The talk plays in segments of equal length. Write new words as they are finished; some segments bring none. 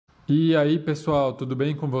E aí pessoal, tudo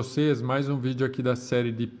bem com vocês? Mais um vídeo aqui da série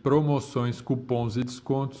de promoções, cupons e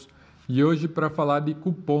descontos. E hoje para falar de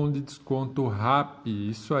cupom de desconto Rappi.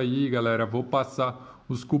 Isso aí galera, vou passar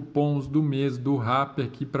os cupons do mês do Rappi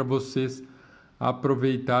aqui para vocês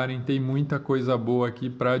aproveitarem. Tem muita coisa boa aqui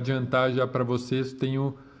para adiantar já para vocês.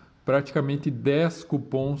 Tenho praticamente 10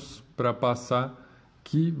 cupons para passar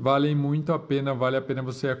que valem muito a pena, vale a pena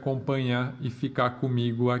você acompanhar e ficar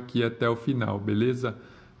comigo aqui até o final, beleza?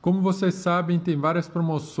 Como vocês sabem, tem várias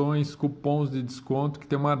promoções, cupons de desconto que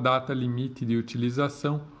tem uma data limite de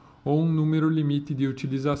utilização ou um número limite de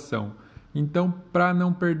utilização. Então, para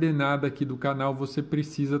não perder nada aqui do canal, você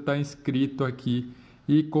precisa estar inscrito aqui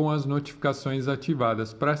e com as notificações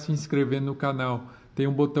ativadas. Para se inscrever no canal, tem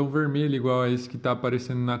um botão vermelho igual a esse que está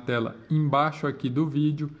aparecendo na tela embaixo aqui do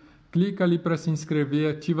vídeo. Clica ali para se inscrever,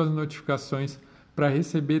 ativa as notificações para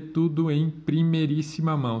receber tudo em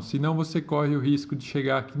primeiríssima mão. Senão você corre o risco de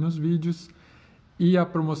chegar aqui nos vídeos e a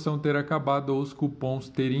promoção ter acabado ou os cupons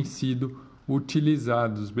terem sido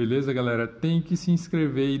utilizados. Beleza, galera? Tem que se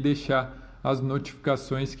inscrever e deixar as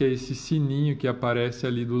notificações, que é esse sininho que aparece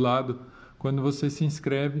ali do lado. Quando você se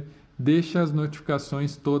inscreve, deixa as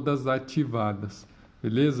notificações todas ativadas.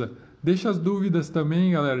 Beleza? Deixa as dúvidas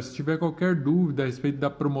também, galera. Se tiver qualquer dúvida a respeito da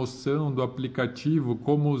promoção, do aplicativo,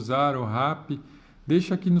 como usar o Rappi,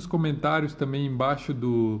 deixa aqui nos comentários também embaixo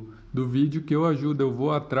do vídeo que eu ajudo. Eu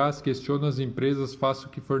vou atrás, questiono as empresas, faço o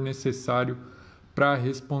que for necessário para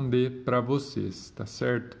responder para vocês, tá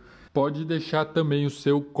certo? Pode deixar também o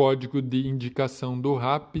seu código de indicação do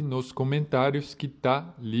Rappi nos comentários que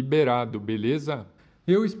tá liberado, beleza?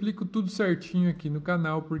 Eu explico tudo certinho aqui no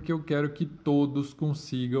canal porque eu quero que todos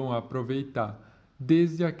consigam aproveitar.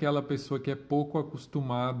 Desde aquela pessoa que é pouco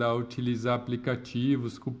acostumada a utilizar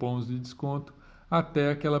aplicativos, cupons de desconto,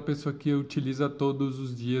 até aquela pessoa que utiliza todos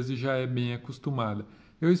os dias e já é bem acostumada.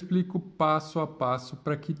 Eu explico passo a passo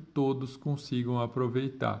para que todos consigam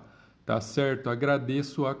aproveitar, tá certo?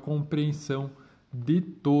 Agradeço a compreensão de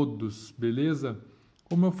todos, beleza?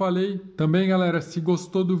 Como eu falei, também galera, se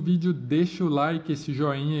gostou do vídeo, deixa o like, esse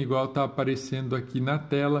joinha igual tá aparecendo aqui na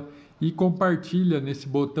tela e compartilha nesse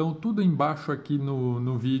botão, tudo embaixo aqui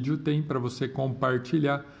no vídeo tem para você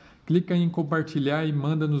compartilhar. Clica em compartilhar e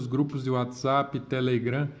manda nos grupos de WhatsApp,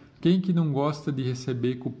 Telegram. Quem que não gosta de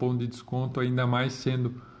receber cupom de desconto, ainda mais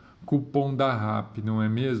sendo cupom da Rappi, não é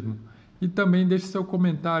mesmo? E também deixe seu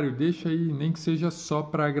comentário, deixa aí, nem que seja só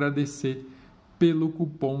para agradecer pelo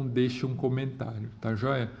cupom, deixa um comentário, tá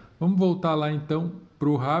joia? Vamos voltar lá então para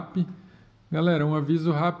o Rappi. Galera, um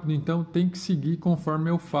aviso rápido, então tem que seguir conforme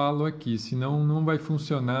eu falo aqui, senão não vai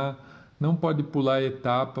funcionar, não pode pular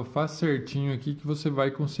etapa, faz certinho aqui que você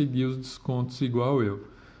vai conseguir os descontos igual eu,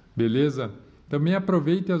 beleza? Também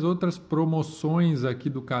aproveite as outras promoções aqui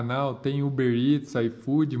do canal, tem Uber Eats,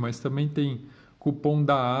 iFood, mas também tem cupom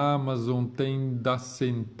da Amazon, tem da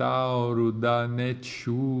Centauro, da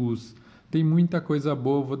Netshoes, tem muita coisa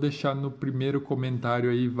boa, vou deixar no primeiro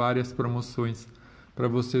comentário aí várias promoções para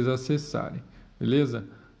vocês acessarem, beleza?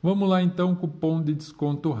 Vamos lá então, cupom de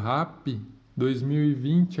desconto Rappi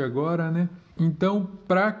 2020 agora, né? Então,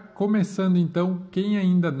 começando então, quem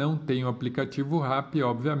ainda não tem o aplicativo Rappi,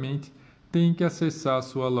 obviamente, tem que acessar a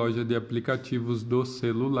sua loja de aplicativos do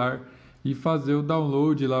celular e fazer o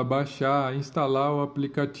download lá, baixar, instalar o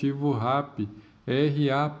aplicativo Rappi,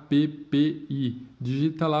 RAPPI.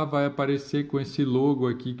 Digita lá, vai aparecer com esse logo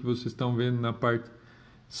aqui que vocês estão vendo na parte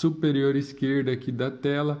superior esquerda aqui da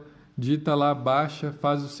tela. Digita lá, baixa,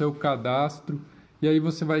 faz o seu cadastro e aí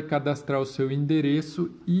você vai cadastrar o seu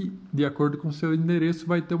endereço e de acordo com o seu endereço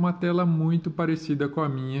vai ter uma tela muito parecida com a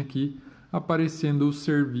minha aqui, aparecendo os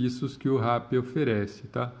serviços que o Rappi oferece,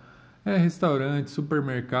 tá? É restaurante,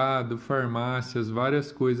 supermercado, farmácias,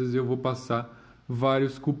 várias coisas, e eu vou passar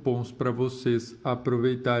vários cupons para vocês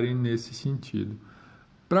aproveitarem nesse sentido.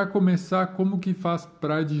 Para começar, como que faz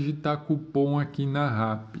para digitar cupom aqui na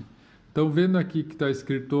Rappi? Então, vendo aqui que está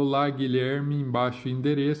escrito Olá Guilherme, embaixo o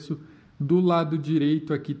endereço, do lado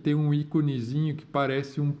direito aqui tem um íconezinho que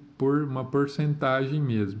parece uma porcentagem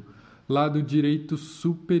mesmo. Lado direito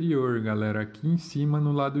superior, galera, aqui em cima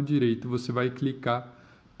no lado direito você vai clicar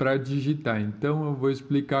para digitar. Então eu vou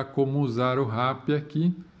explicar como usar o Rappi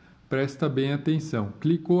aqui, presta bem atenção.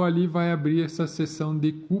 Clicou ali, vai abrir essa seção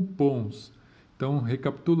de cupons. Então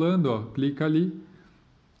recapitulando, ó, clica ali,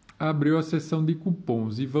 abriu a seção de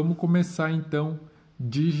cupons e vamos começar então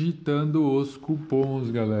digitando os cupons,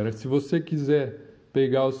 galera. Se você quiser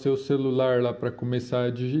pegar o seu celular lá para começar a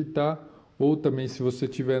digitar, ou também se você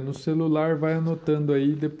tiver no celular, vai anotando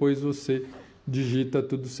aí, depois você digita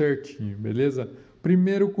tudo certinho, beleza?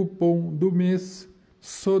 Primeiro cupom do mês,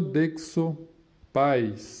 Sodexo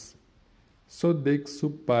Paz. Sodexo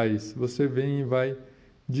Paz. Você vem e vai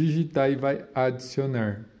digitar e vai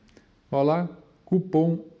adicionar. Olha lá,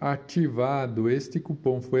 cupom ativado. Este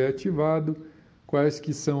cupom foi ativado. Quais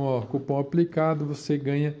que são, ó, cupom aplicado, você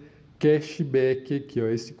ganha cashback aqui, ó.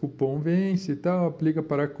 Esse cupom vence e tal, aplica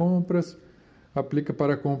para compras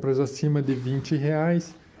acima de R$ 20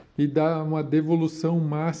 e dá uma devolução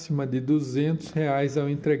máxima de R$ 200 ao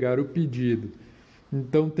entregar o pedido.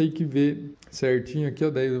 Então tem que ver certinho aqui, ó,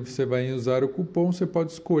 daí você vai usar o cupom, você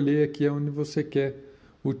pode escolher aqui onde você quer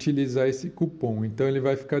utilizar esse cupom. Então ele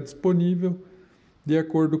vai ficar disponível de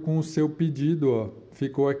acordo com o seu pedido, ó.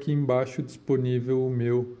 Ficou aqui embaixo disponível o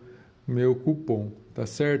meu cupom, tá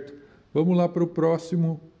certo? Vamos lá para o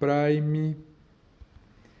próximo, Prime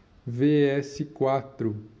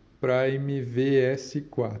VS4. Prime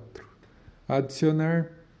VS4.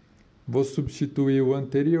 Adicionar. Vou substituir o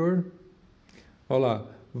anterior. Olha lá,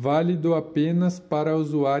 válido apenas para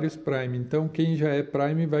usuários Prime. Então, quem já é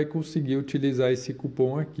Prime vai conseguir utilizar esse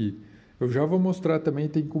cupom aqui. Eu já vou mostrar também,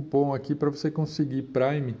 tem cupom aqui para você conseguir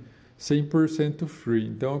Prime 100% free.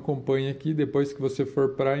 Então, acompanhe aqui, depois que você for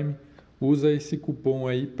Prime, usa esse cupom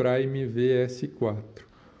aí, Prime VS4.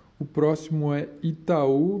 O próximo é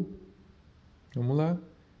Itaú. Vamos lá.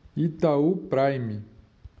 Itaú Prime.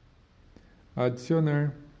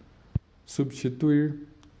 Adicionar.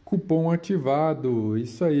 Substituir. Cupom ativado.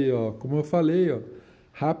 Isso aí, ó. Como eu falei, ó.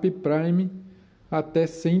 Rappi Prime até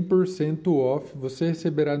 100% off. Você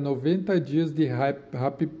receberá 90 dias de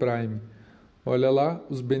Rappi Prime. Olha lá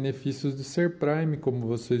os benefícios de ser Prime, como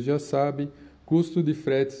vocês já sabem. Custo de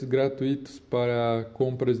fretes gratuitos para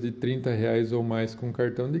compras de R$ 30 ou mais com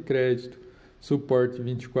cartão de crédito. Suporte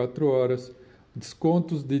 24 horas.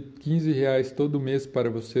 Descontos de R$ 15 todo mês para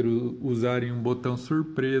você usar em um botão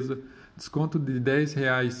surpresa. Desconto de R$ 10.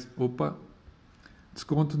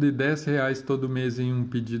 Desconto de R$ 10 todo mês em um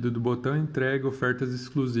pedido do botão entrega, ofertas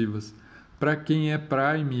exclusivas. Para quem é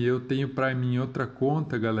Prime, eu tenho Prime em outra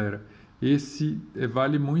conta, galera. Esse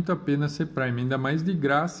vale muito a pena ser Prime, ainda mais de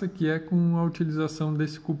graça que é com a utilização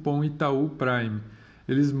desse cupom Itaú Prime.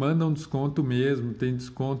 Eles mandam desconto mesmo, tem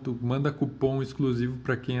desconto, manda cupom exclusivo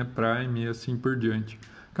para quem é Prime e assim por diante.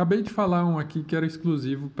 Acabei de falar um aqui que era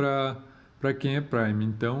exclusivo para quem é Prime.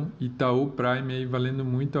 Então, Itaú Prime aí valendo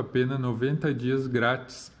muito a pena, 90 dias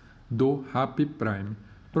grátis do Rappi Prime.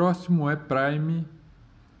 Próximo é Prime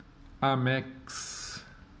Amex.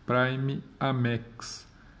 Prime Amex.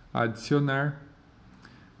 Adicionar.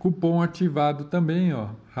 Cupom ativado também, ó.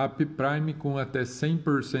 Rappi Prime com até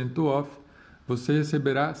 100% off. Você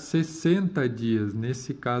receberá 60 dias.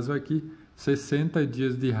 Nesse caso aqui, 60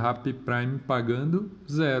 dias de Rappi Prime pagando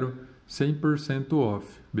zero. 100%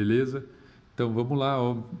 off, beleza? Então vamos lá,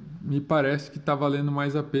 ó. Me parece que está valendo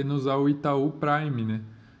mais a pena usar o Itaú Prime, né?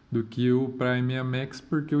 Do que o Prime Amex,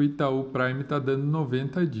 porque o Itaú Prime está dando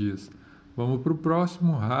 90 dias. Vamos para o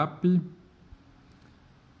próximo, Rappi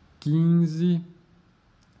 15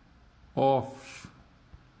 off.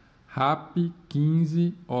 Rappi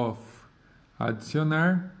 15 off.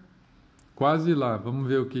 Adicionar. Quase lá. Vamos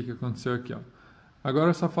ver o que aconteceu aqui, ó.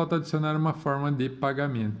 Agora só falta adicionar uma forma de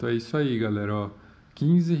pagamento. É isso aí, galera, ó. R$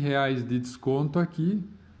 15 de desconto aqui.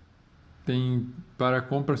 Tem para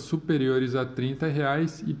compras superiores a R$ 30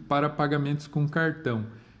 e para pagamentos com cartão.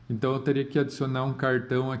 Então eu teria que adicionar um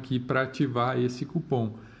cartão aqui para ativar esse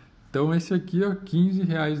cupom. Então esse aqui, ó, R$ 15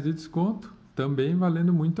 de desconto, também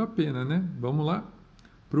valendo muito a pena, né? Vamos lá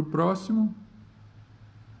para o próximo.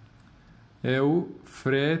 É o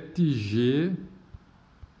frete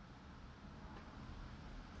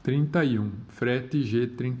G31. Frete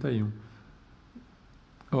G31.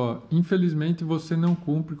 Ó, infelizmente você não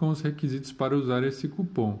cumpre com os requisitos para usar esse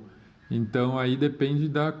cupom. Então aí depende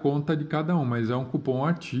da conta de cada um, mas é um cupom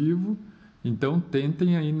ativo. Então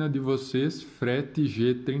tentem aí na de vocês, frete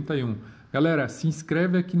G31. Galera, se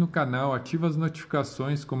inscreve aqui no canal, ativa as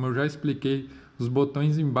notificações, como eu já expliquei, os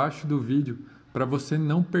botões embaixo do vídeo, para você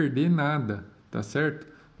não perder nada, tá certo?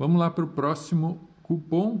 Vamos lá para o próximo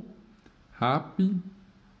cupom, Rappi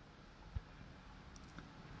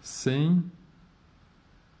 100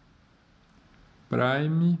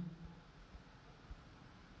 Prime,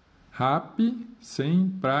 Rappi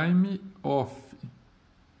 100 Prime Off.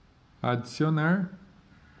 Adicionar.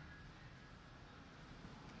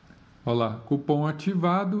 Olha lá, cupom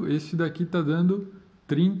ativado. Esse daqui está dando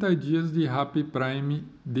 30 dias de Rappi Prime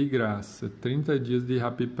de graça. 30 dias de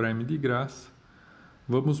Rappi Prime de graça.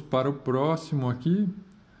 Vamos para o próximo aqui.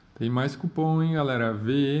 Tem mais cupom, hein, galera?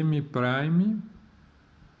 VM Prime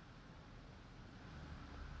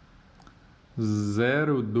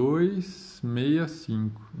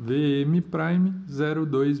 0265. VM Prime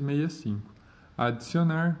 0265.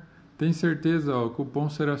 Adicionar. Tem certeza, ó, o cupom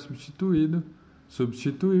será substituído.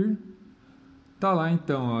 Substituir. Tá lá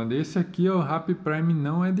então, ó. Esse aqui, ó, o Rappi Prime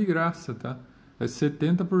não é de graça, tá? É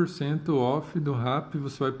 70% off do Rappi,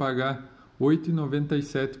 você vai pagar R$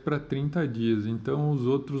 8,97 para 30 dias. Então os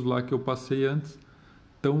outros lá que eu passei antes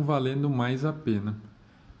estão valendo mais a pena.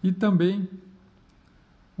 E também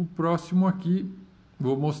o próximo aqui,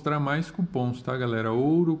 vou mostrar mais cupons, tá, galera?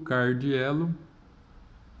 Ouro Card Elo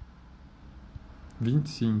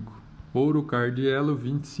 25. Ouro Card Elo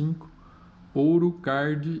 25. Ouro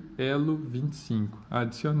Card Elo 25.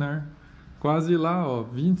 Adicionar. Quase lá, ó,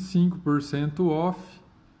 25% off.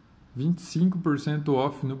 25%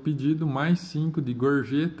 off no pedido, mais 5 de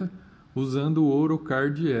gorjeta, usando o Ouro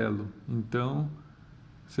Card Elo. Então,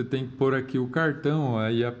 você tem que pôr aqui o cartão, ó,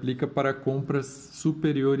 aí aplica para compras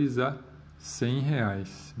superiores a R$ 100,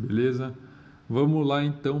 beleza? Vamos lá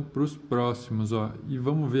então para os próximos, ó. E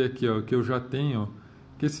vamos ver aqui, ó, que eu já tenho, ó,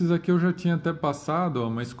 que esses aqui eu já tinha até passado, ó,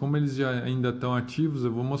 mas como eles já ainda estão ativos,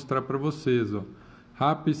 eu vou mostrar para vocês, ó.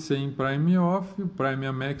 Rappi sem Prime Off, o Prime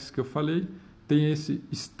Amex que eu falei, tem esse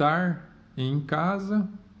Estar em Casa,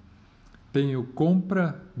 tem o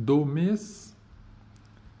Compra do Mês,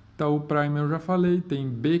 tá, o Prime eu já falei, tem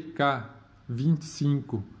BK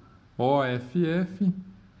 25 OFF,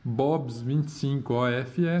 Bob's 25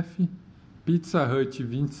 OFF, Pizza Hut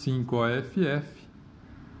 25 OFF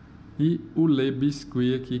e o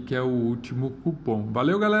Lembre-se aqui, que é o último cupom.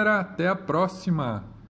 Valeu, galera, até a próxima!